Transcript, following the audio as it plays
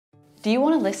Do you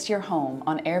want to list your home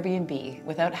on Airbnb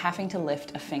without having to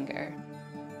lift a finger?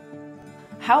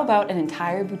 How about an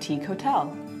entire boutique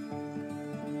hotel?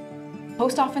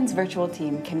 HostOften's virtual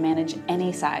team can manage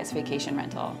any size vacation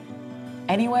rental,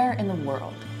 anywhere in the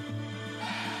world.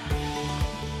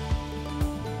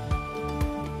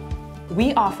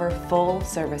 We offer full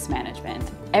service management.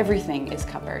 Everything is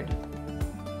covered,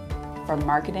 from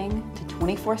marketing to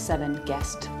 24/7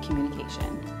 guest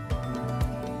communication.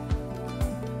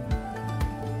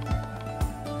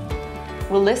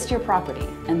 We'll list your property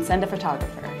and send a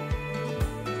photographer.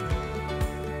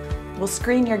 We'll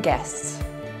screen your guests.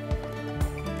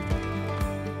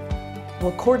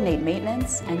 We'll coordinate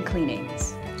maintenance and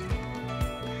cleanings.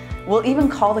 We'll even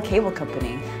call the cable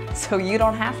company, so you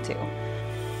don't have to.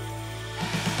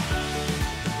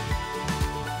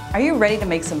 Are you ready to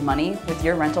make some money with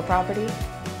your rental property?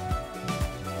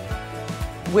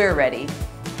 We're ready.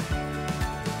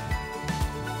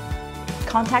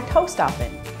 Contact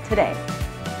HostOften today.